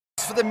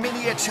for the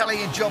mini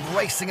Italian job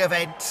racing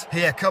event.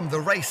 Here come the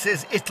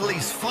races,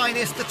 Italy's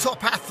finest, the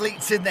top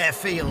athletes in thetheir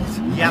field.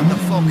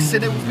 Jannik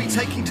Sinner will be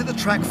taking to the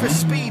track for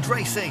speed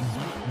racing.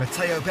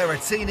 Matteo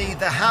Berrettini,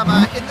 the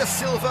hammer, in the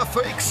silver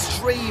for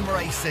extreme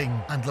racing.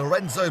 And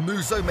Lorenzo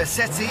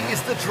Musetti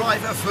is the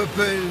driver for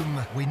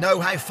boom. We know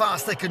how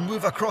fast they can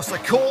move across a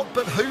court,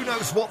 but who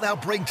knows what they'll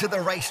bring to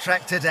the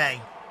racetrack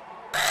today.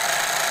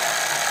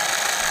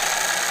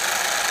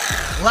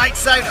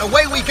 Lights out,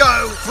 away we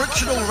go.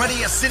 Friction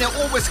already as Sinner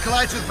almost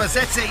collides with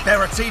Musetti.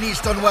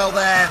 Berrettini's done well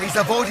there. He's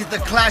avoided the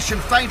clash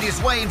and found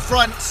his way in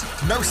front.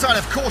 No sign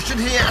of caution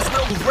here as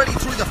we're already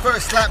through the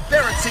first lap.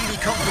 Berrettini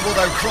comfortable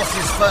though,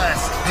 crosses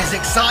first. His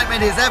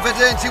excitement is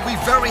evident. He'll be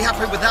very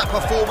happy with that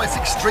performance.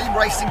 Extreme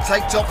Racing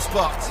take top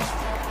spot.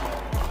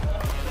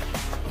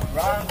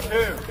 Round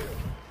two.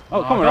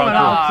 Oh, come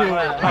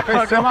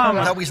on, come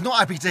on. Though he's not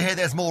happy to hear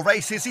there's more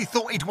races, he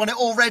thought he'd won it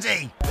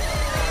already.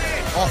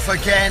 Off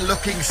again,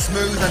 looking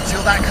smooth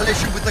until that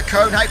collision with the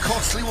cone. How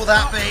costly will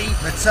that be?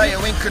 Matteo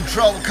in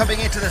control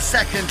coming into the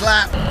second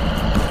lap.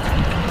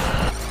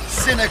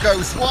 Sinner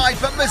goes wide,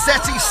 but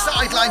Musetti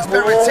sidelines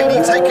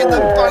Berrettini, taking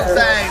them both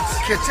out.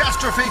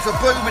 Catastrophe for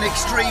Boom and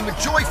Extreme,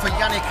 joy for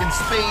Jannik and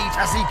Speed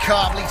as he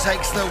calmly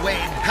takes the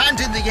win. Hand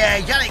in the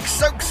air, Jannik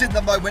soaks in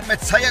the moment,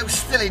 Matteo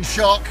still in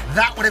shock.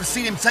 That would have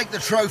seen him take the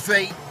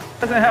trophy.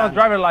 Doesn't have a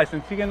driver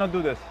license, he cannot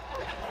do this.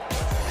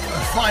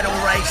 Final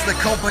race, the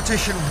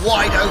competition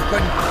wide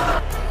open.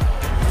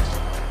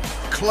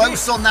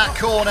 Close on that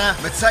corner.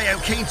 Matteo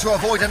keen to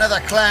avoid another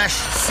clash.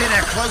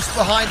 Sinner close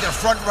behind the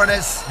front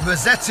runners.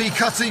 Musetti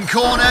cutting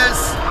corners.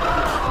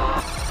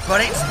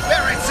 But it's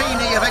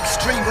Berrettini of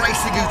Extreme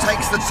Racing who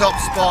takes the top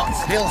spot.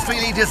 He'll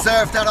feel he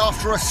deserved that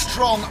after a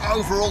strong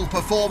overall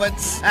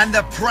performance. And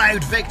the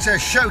proud victor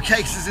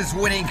showcases his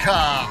winning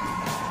car.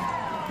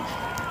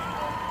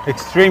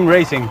 Extreme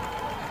Racing.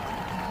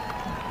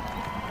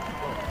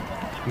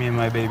 Me and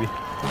my baby.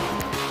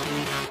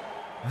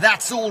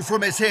 That's all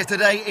from us here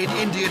today in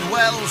Indian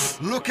Wells.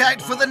 Look out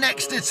for the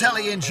next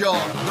Italian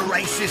job. The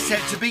race is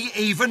set to be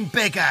even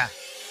bigger.